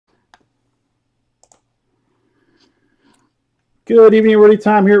Good evening, everybody.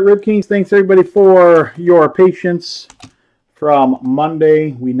 Tom here at Rib Kings. Thanks, everybody, for your patience from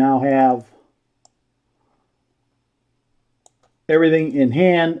Monday. We now have everything in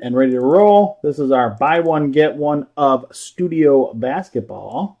hand and ready to roll. This is our buy one, get one of Studio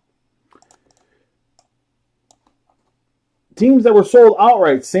Basketball. Teams that were sold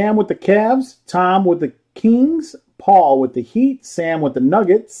outright. Sam with the Cavs, Tom with the Kings, Paul with the Heat, Sam with the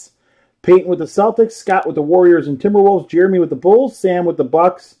Nuggets, Peyton with the Celtics, Scott with the Warriors and Timberwolves, Jeremy with the Bulls, Sam with the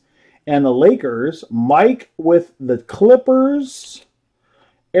Bucks and the Lakers, Mike with the Clippers,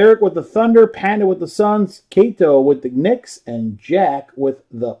 Eric with the Thunder, Panda with the Suns, Kato with the Knicks, and Jack with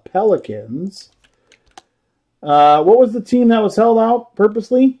the Pelicans. What was the team that was held out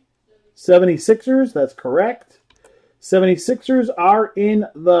purposely? 76ers, that's correct. 76ers are in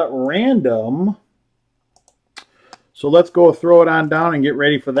the random. So let's go throw it on down and get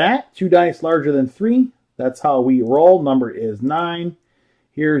ready for that. 2 dice larger than 3. That's how we roll. Number is 9.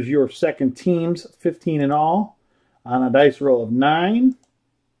 Here's your second teams, 15 in all, on a dice roll of 9.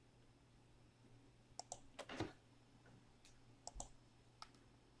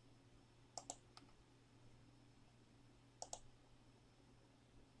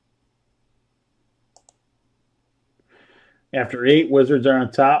 After 8, Wizards are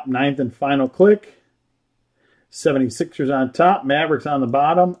on top. 9th and final click. 76ers on top. Mavericks on the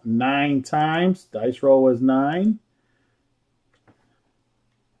bottom. 9 times. Dice roll was 9.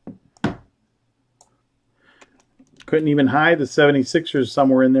 Couldn't even hide the 76ers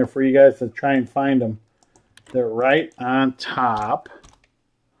somewhere in there for you guys to try and find them. They're right on top.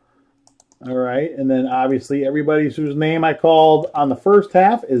 All right. And then obviously everybody whose name I called on the first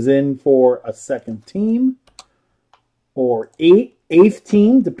half is in for a second team. Or eighth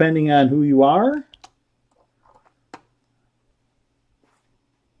team, depending on who you are.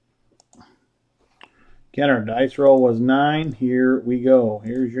 Again, our dice roll was 9. Here we go.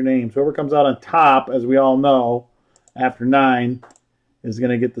 Here's your names. Whoever comes out on top, as we all know, after 9, is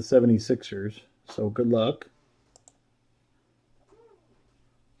going to get the 76ers. So good luck.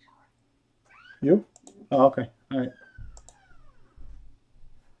 You? Oh, okay. All right.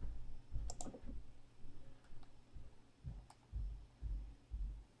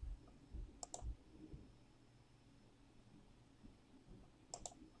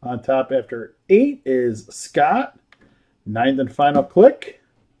 On top after 8 is Scott. 9th and final click.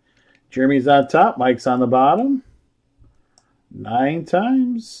 Jeremy's on top. Mike's on the bottom. 9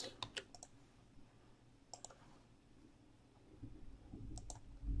 times.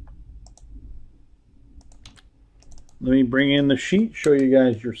 Let me bring in the sheet, show you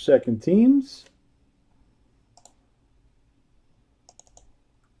guys your second teams.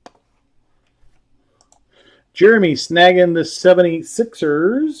 Jeremy snagging the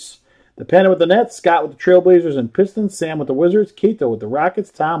 76ers. The Panda with the Nets, Scott with the Trailblazers and Pistons, Sam with the Wizards, Kato with the Rockets,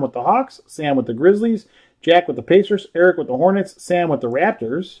 Tom with the Hawks, Sam with the Grizzlies, Jack with the Pacers, Eric with the Hornets, Sam with the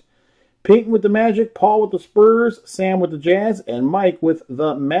Raptors, Peyton with the Magic, Paul with the Spurs, Sam with the Jazz, and Mike with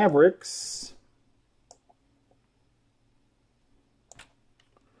the Mavericks.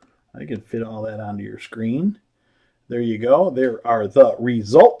 I can fit all that onto your screen. There you go. There are the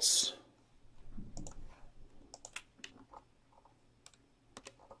results.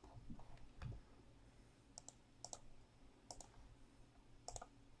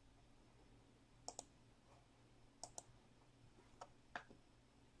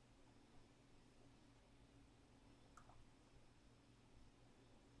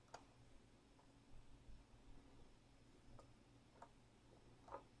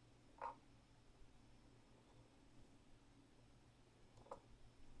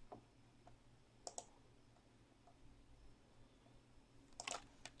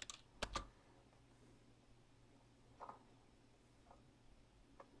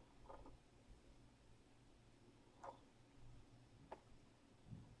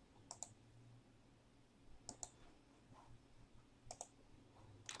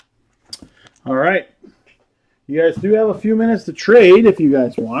 All right. You guys do have a few minutes to trade if you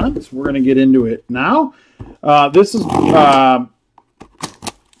guys want. So we're going to get into it now. This is the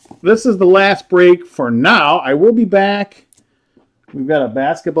last break for now. I will be back. We've got a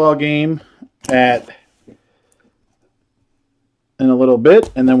basketball game in a little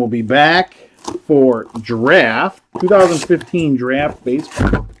bit, and then we'll be back for draft. 2015 draft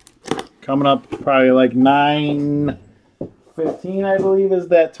baseball. Coming up probably like 9:15, I believe, is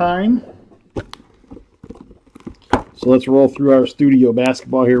that time. So let's roll through our studio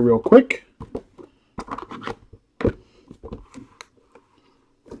basketball here real quick.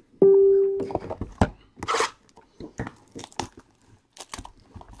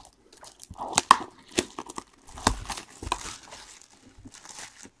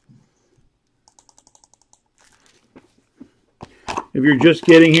 If you're just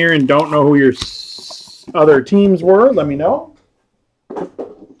getting here and don't know who your other teams were, let me know.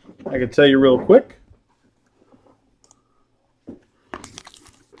 I can tell you real quick.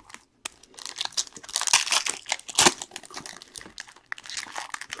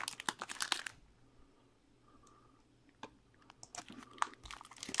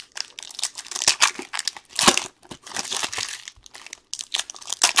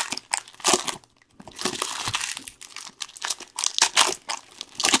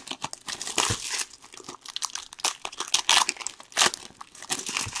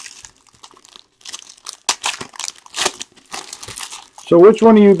 So which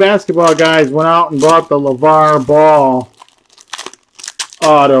one of you basketball guys went out and bought the LeVar Ball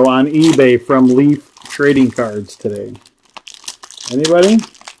auto on eBay from Leaf Trading Cards today? Anybody?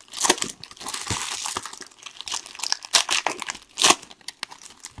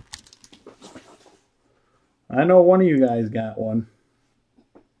 I know one of you guys got one.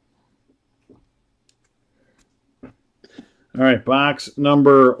 All right, box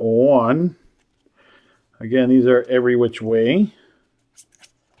number 1. Again, these are every which way.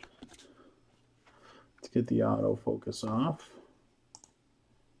 Get the autofocus off.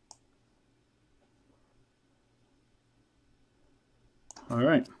 All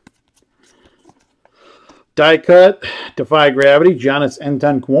right. Die cut, Defy Gravity, Giannis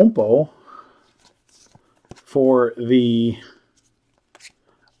Antetokounmpo for the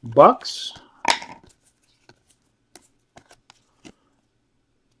Bucks.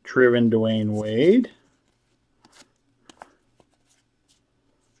 Triven Dwayne Wade.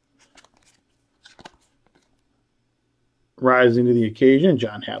 Rising to the occasion,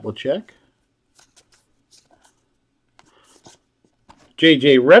 John Havlicek.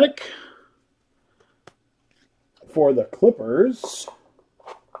 J.J. Redick for the Clippers.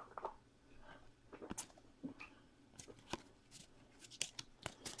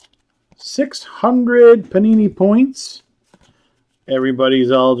 $600 Panini points. Everybody's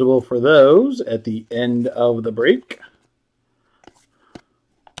eligible for those at the end of the break.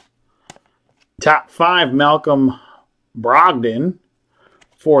 Top 5 Malcolm Brogdon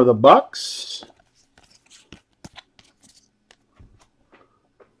for the Bucks.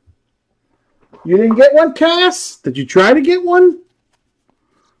 You didn't get one, Cass? Did you try to get one?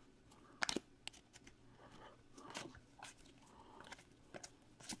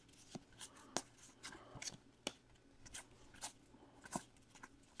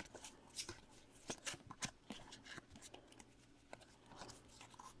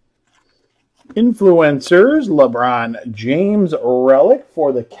 Influencers, LeBron James relic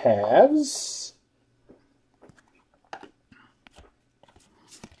for the Cavs.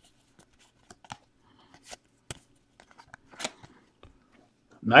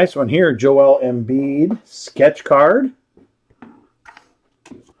 Nice one here, Joel Embiid sketch card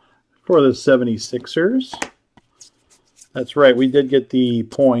for the 76ers. That's right, we did get the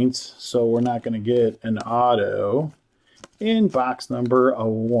points, so we're not going to get an auto in box number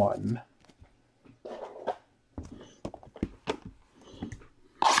 1.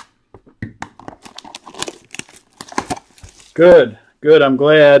 Good, good. I'm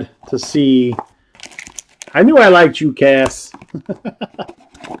glad to see. I knew I liked you, Cass.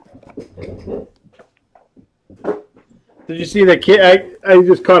 Did you see that kid? I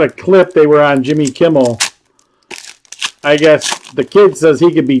just caught a clip. They were on Jimmy Kimmel. I guess the kid says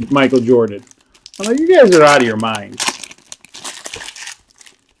he could beat Michael Jordan. I'm like, you guys are out of your minds.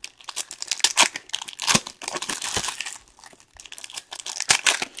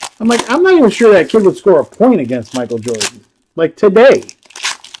 I'm like, I'm not even sure that kid would score a point against Michael Jordan. Like today.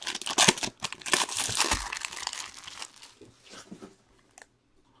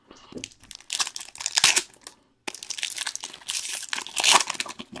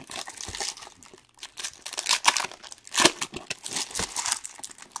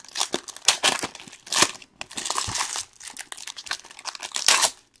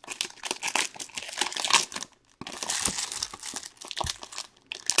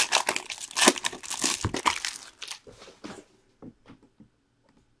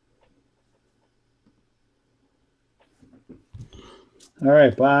 All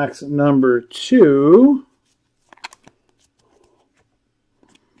right, box number 2.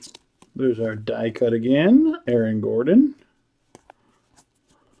 There's our die cut again, Aaron Gordon.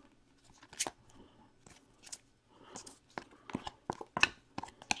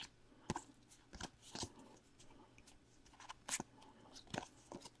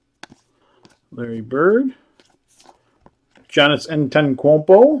 Larry Bird. Giannis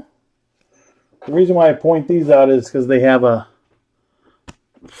Antetokounmpo. The reason why I point these out is because they have a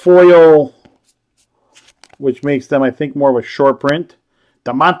foil which makes them, I think, more of a short print.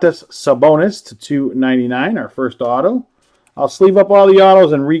 Domantas Sabonis to 299, our first auto. I'll sleeve up all the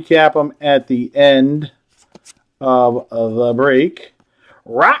autos and recap them at the end of the break.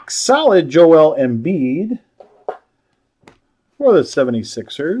 Rock solid Joel Embiid for the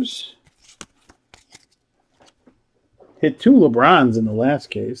 76ers. Hit 2 LeBrons in the last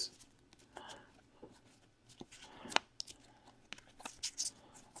case.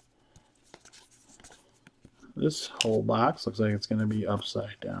 This whole box looks like it's going to be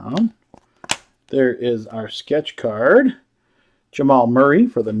upside down. There is our sketch card. Jamal Murray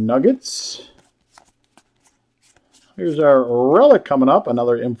for the Nuggets. Here's our relic coming up,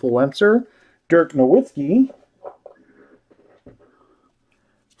 another influencer. Dirk Nowitzki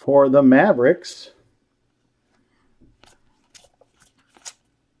for the Mavericks.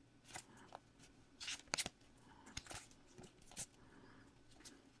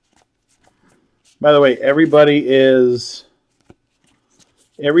 By the way, everybody is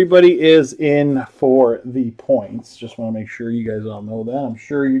in for the points. Just want to make sure you guys all know that. I'm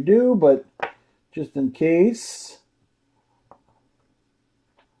sure you do, but just in case.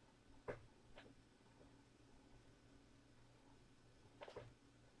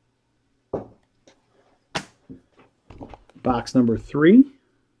 Box number 3.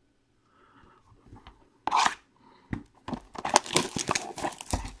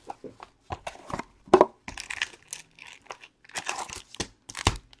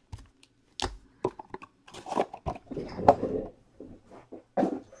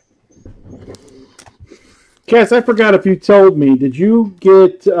 Cass, I forgot if you told me. Did you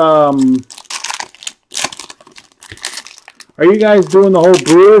get... are you guys doing the whole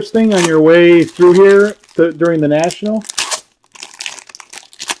Brewers thing on your way through here during the National?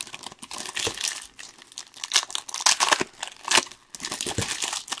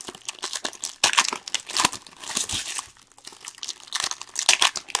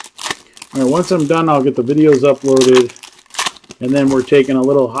 All right, once I'm done, I'll get the videos uploaded. And then we're taking a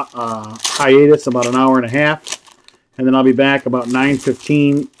little hiatus, about an hour and a half. And then I'll be back about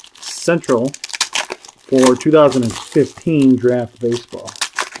 9:15 Central for 2015 draft baseball.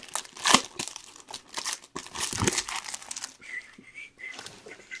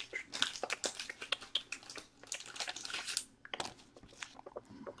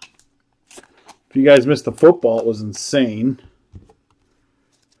 If you guys missed the football, it was insane.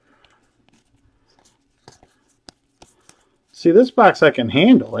 See, this box I can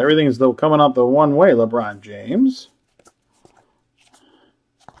handle. Everything's though coming out the one way. LeBron James.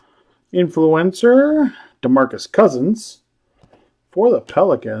 Influencer. DeMarcus Cousins for the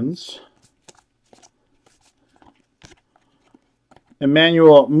Pelicans.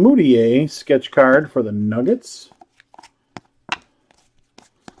 Emmanuel Mudiay sketch card for the Nuggets.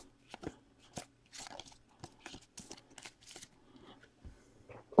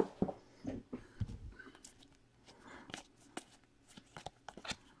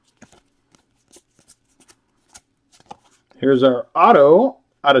 Here's our auto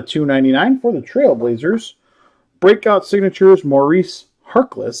out of 299 for the Trailblazers. Breakout signatures, Maurice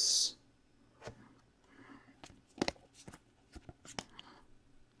Harkless.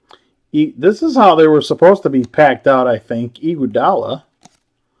 This is how they were supposed to be packed out, I think. Iguodala.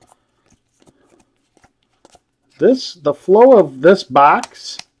 The flow of this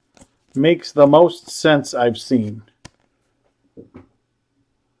box makes the most sense I've seen.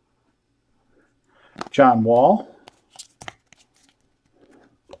 John Wall.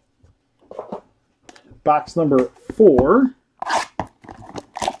 Box number 4.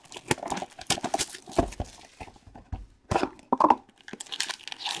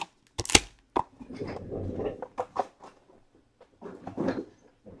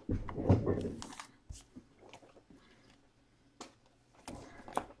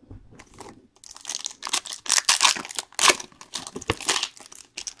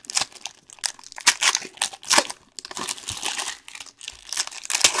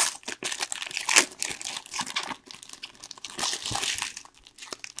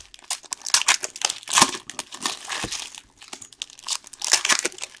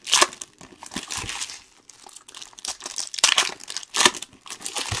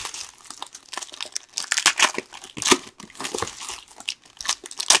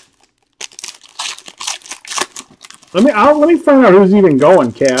 Let me find out who's even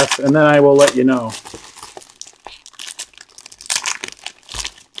going, Cass, and then I will let you know.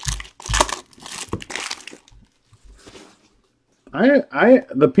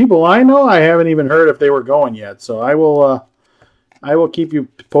 The people I know, I haven't even heard if they were going yet, so I will keep you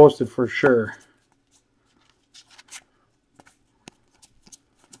posted for sure.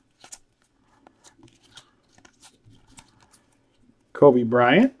 Kobe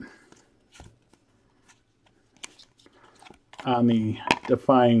Bryant on the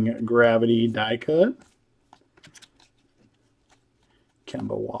Defying Gravity die cut.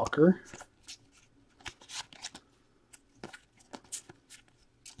 Kemba Walker.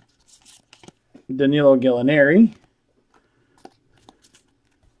 Danilo Gallinari.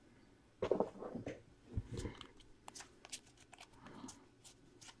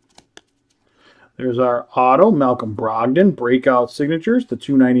 There's our auto, Malcolm Brogdon, breakout signatures to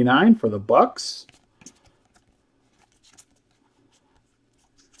 $2.99 for the Bucks.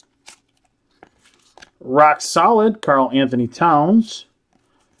 Rock solid, Karl Anthony Towns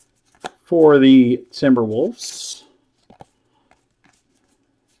for the Timberwolves.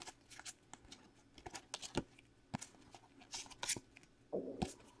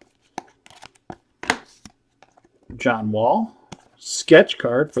 John Wall, sketch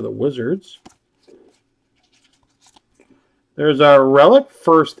card for the Wizards. There's our relic,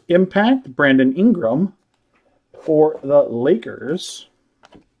 first impact, Brandon Ingram for the Lakers.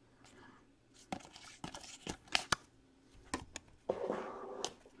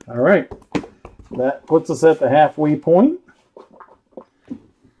 All right, that puts us at the halfway point.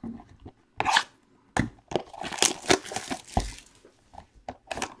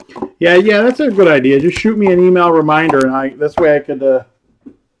 Yeah, that's a good idea. Just shoot me an email reminder, and this way I could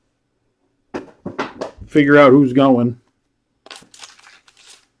figure out who's going.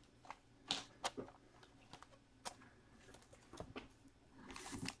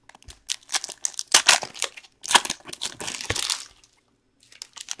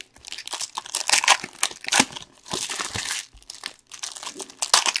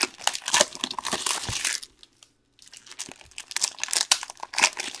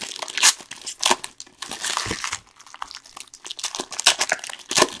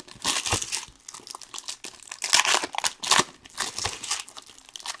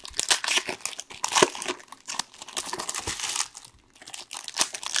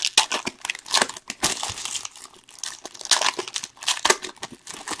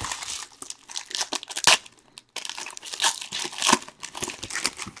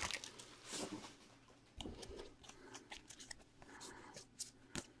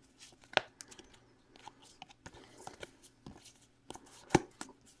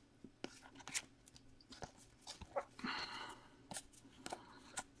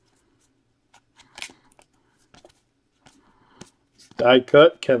 Die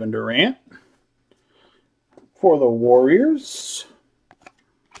cut, Kevin Durant for the Warriors.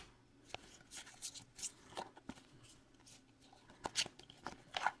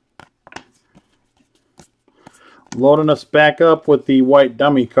 Loading us back up with the white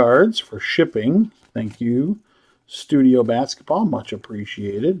dummy cards for shipping. Thank you. Studio Basketball, much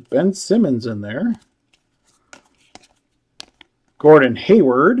appreciated. Ben Simmons in there. Gordon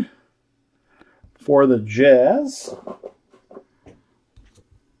Hayward for the Jazz.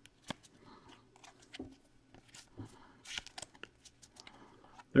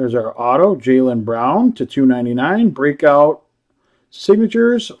 There's our auto, Jaylen Brown to $2.99. Breakout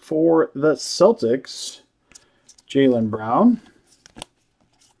signatures for the Celtics. Jaylen Brown.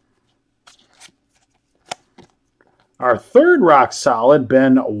 Our third rock solid,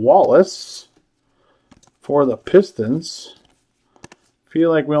 Ben Wallace for the Pistons.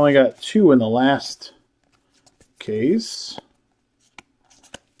 Feel like we only got two in the last case.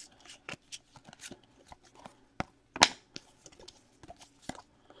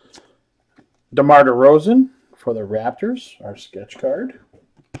 DeMar DeRozan for the Raptors, our sketch card.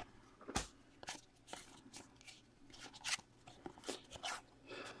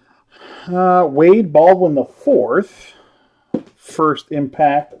 Wade Baldwin IV, first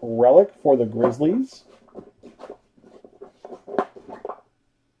impact relic for the Grizzlies.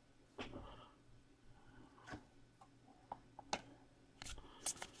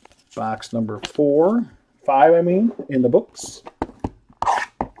 Box number 5, I mean, in the books.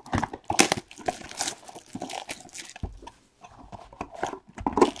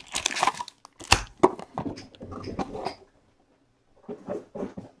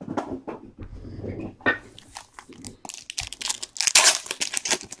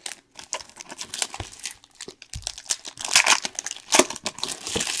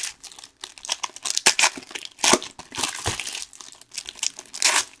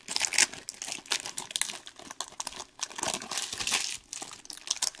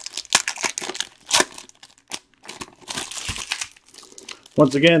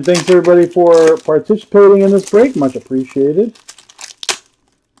 Once again, thanks everybody for participating in this break. Much appreciated.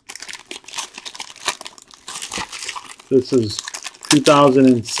 This is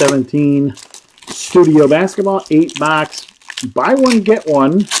 2017 Studio Basketball 8-box buy one, get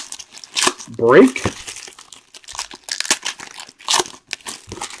one break.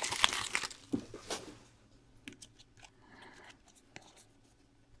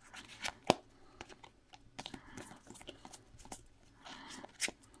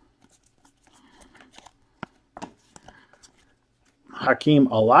 Hakeem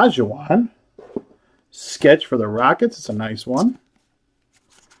Olajuwon. Sketch for the Rockets. It's a nice one.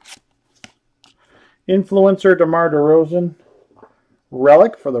 Influencer DeMar DeRozan.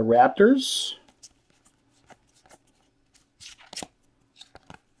 Relic for the Raptors.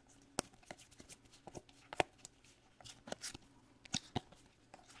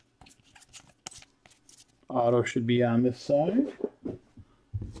 Auto should be on this side.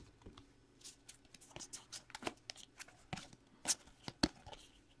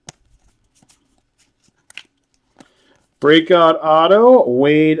 Breakout auto,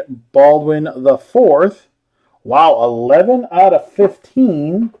 Wade Baldwin IV. Wow, 11 out of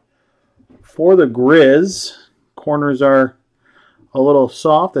 15 for the Grizz. Corners are a little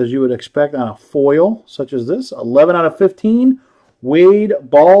soft, as you would expect on a foil such as this. 11 out of 15, Wade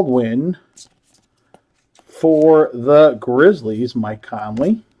Baldwin for the Grizzlies, Mike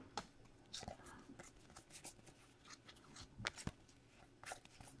Conley.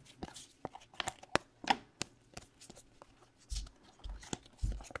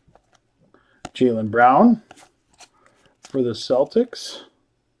 Jaylen Brown for the Celtics.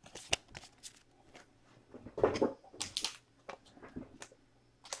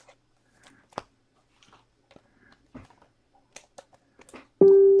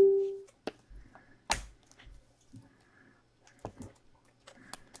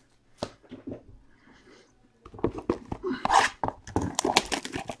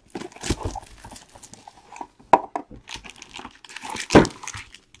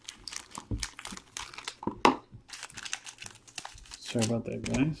 Sorry about that,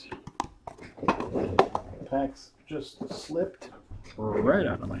 guys. Packs just slipped right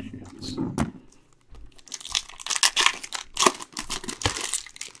out of my hands.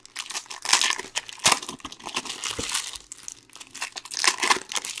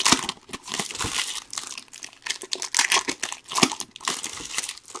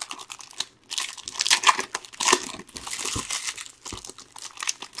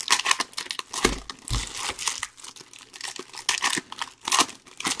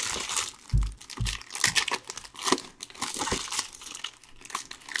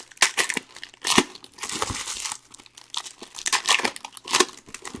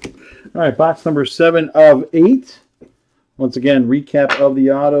 All right, box number 7 of 8. Once again, recap of the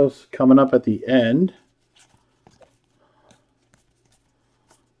autos coming up at the end.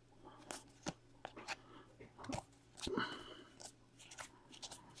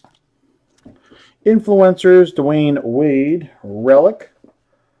 Influencers, Dwayne Wade, Relic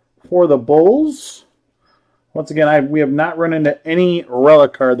for the Bulls. Once again, we have not run into any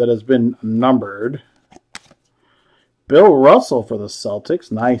Relic card that has been numbered. Bill Russell for the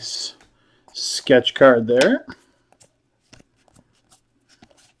Celtics. Nice sketch card there.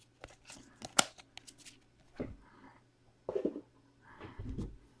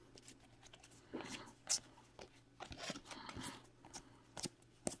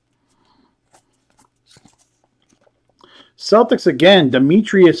 Celtics again,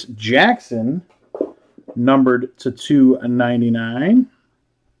 Demetrius Jackson, numbered to 299.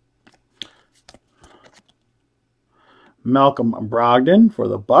 Malcolm Brogdon for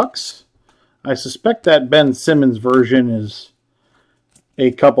the Bucks. I suspect that Ben Simmons version is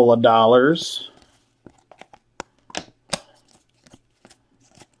a couple of dollars.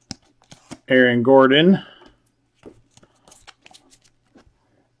 Aaron Gordon.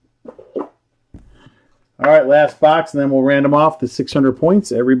 All right, last box, and then we'll random off the 600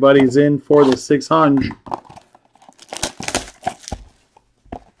 points. Everybody's in for the 600.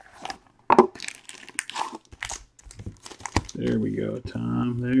 There we go,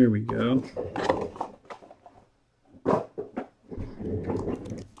 Tom. There we go.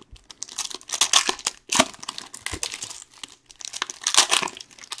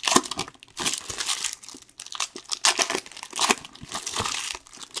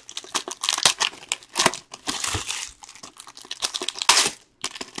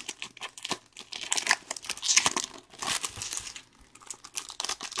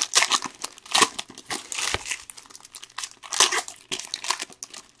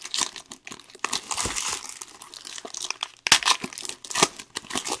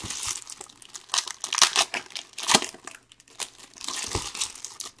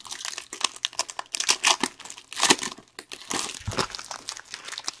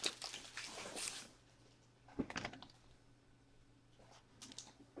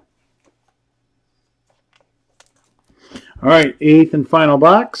 All right, 8th and final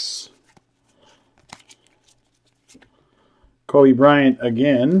box. Kobe Bryant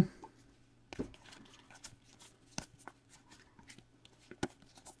again.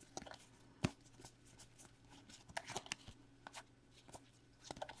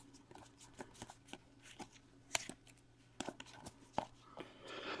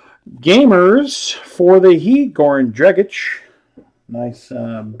 Gamers for the Heat, Goran Dragic. Nice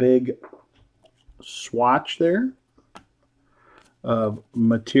big swatch there of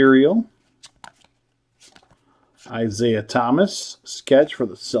material. Isaiah Thomas sketch for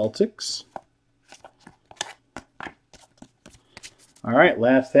the Celtics. All right,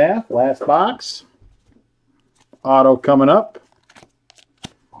 last half, last box. Auto coming up.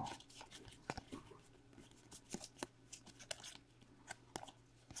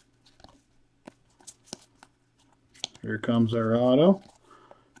 Here comes our auto.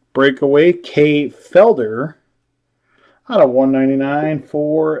 Breakaway K. Felder out of 199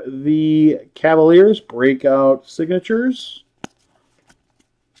 for the Cavaliers. Breakout signatures.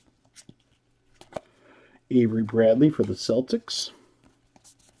 Avery Bradley for the Celtics.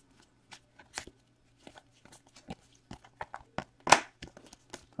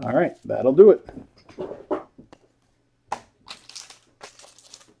 All right, that'll do it.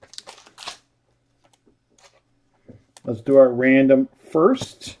 Let's do our random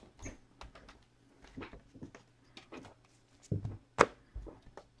first.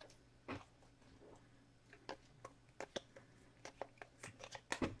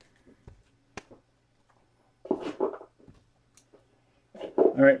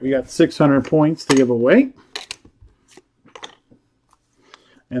 All right, we got 600 points to give away.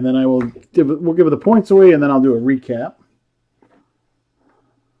 And then we'll give the points away, and then I'll do a recap.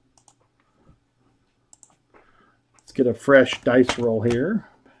 Let's get a fresh dice roll here.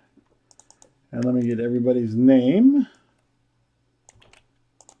 And let me get everybody's name.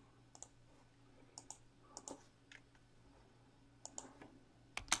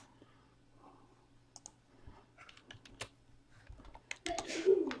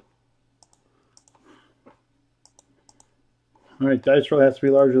 All right, dice roll has to be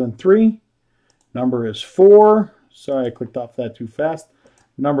larger than 3. Number is 4. Sorry, I clicked off that too fast.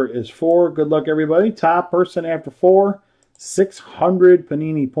 Number is 4. Good luck, everybody. Top person after 4, 600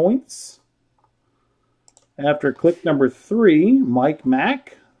 Panini points. After click number 3, Mike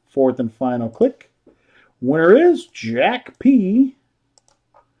Mack. 4th and final click. Winner is Jack P.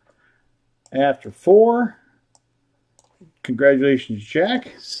 After 4. Congratulations,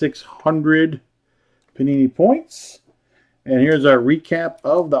 Jack. 600 Panini points. And here's our recap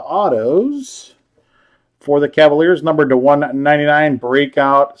of the autos. For the Cavaliers, numbered to 199,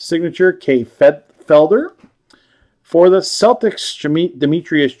 breakout signature, K. Felder. For the Celtics,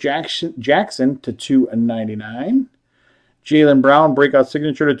 Demetrius Jackson to 299. Jaylen Brown, breakout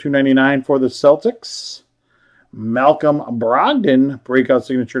signature to 299 for the Celtics. Malcolm Brogdon, breakout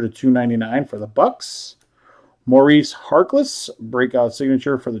signature to 299 for the Bucks. Maurice Harkless, breakout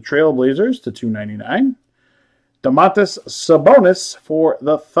signature for the Trailblazers to 299. Domantas Sabonis for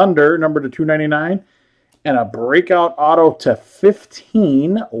the Thunder, number to 299. And a breakout auto to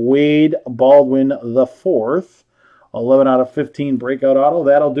 15, Wade Baldwin IV. 11 out of 15 breakout auto.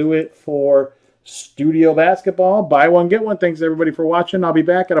 That'll do it for Studio Basketball. Buy one, get one. Thanks, everybody, for watching. I'll be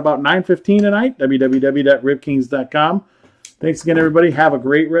back at about 9:15 tonight. www.ripkings.com. Thanks again, everybody. Have a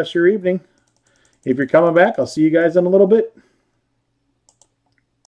great rest of your evening. If you're coming back, I'll see you guys in a little bit.